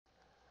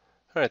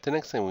All right, the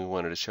next thing we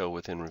wanted to show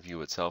within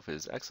Review itself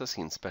is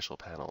accessing special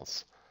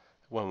panels.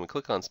 When we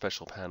click on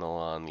Special Panel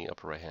on the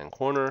upper right-hand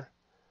corner,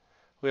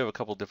 we have a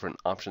couple different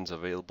options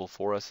available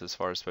for us as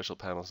far as special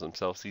panels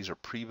themselves. These are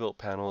pre-built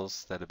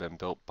panels that have been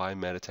built by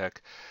Meditech.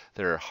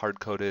 They're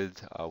hard-coded.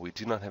 We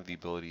do not have the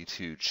ability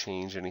to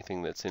change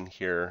anything that's in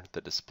here, the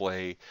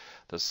display,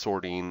 the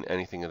sorting,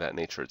 anything of that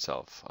nature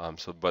itself.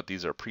 But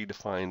these are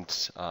predefined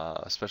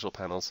special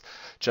panels,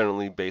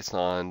 generally based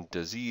on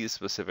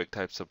disease-specific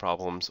types of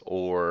problems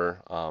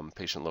or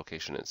patient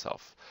location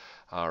itself.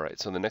 All right,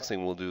 so the next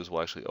thing we'll do is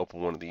we'll actually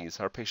open one of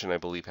these. Our patient, I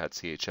believe, had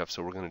CHF,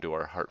 so we're going to do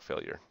our heart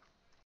failure.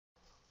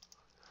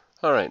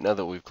 All right, now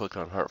that we've clicked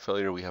on heart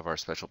failure, we have our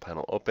special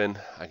panel open.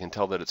 I can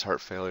tell that it's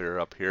heart failure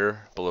up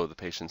here below the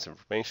patient's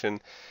information.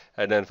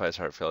 It identifies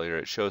heart failure.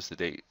 It shows the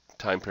date,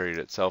 time period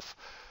itself.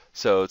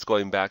 So it's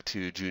going back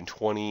to June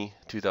 20,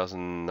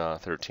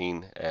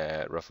 2013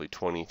 at roughly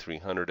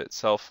 2300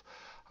 itself.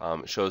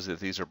 It shows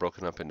that these are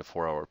broken up into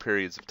 4-hour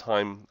periods of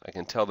time. I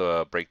can tell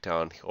the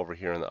breakdown over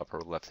here in the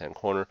upper left-hand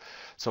corner.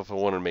 So if I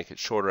want to make it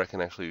shorter, I can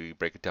actually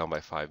break it down by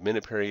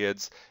 5-minute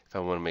periods. If I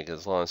want to make it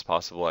as long as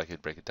possible, I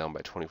could break it down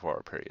by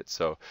 24-hour periods.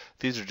 So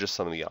these are just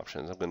some of the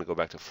options. I'm going to go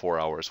back to 4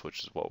 hours,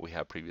 which is what we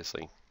had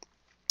previously.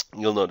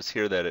 You'll notice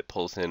here that it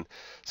pulls in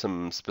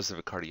some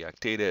specific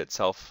cardiac data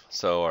itself,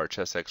 so our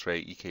chest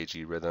x-ray,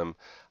 EKG rhythm,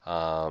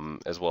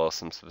 as well as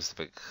some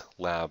specific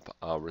lab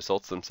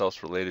results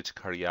themselves related to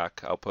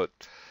cardiac output.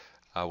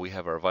 We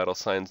have our vital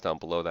signs down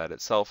below that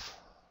itself.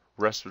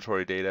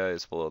 Respiratory data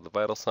is below the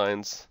vital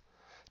signs.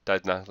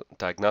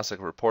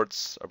 Diagnostic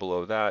reports are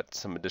below that.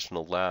 Some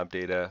additional lab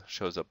data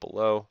shows up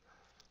below.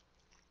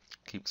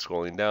 Keep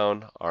scrolling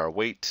down. Our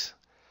weight.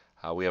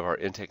 We have our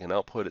intake and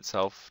output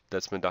itself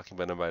that's been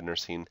documented by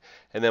nursing,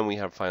 and then we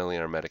have finally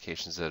our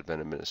medications that have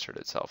been administered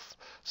itself.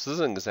 So this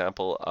is an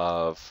example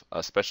of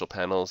special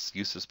panels,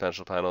 use of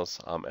special panels.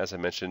 As I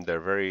mentioned,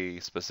 they're very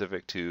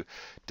specific to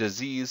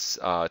disease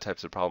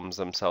types of problems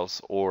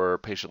themselves or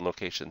patient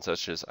locations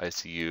such as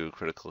ICU,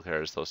 critical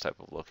cares, those type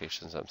of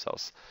locations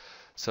themselves.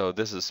 So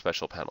this is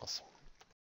special panels.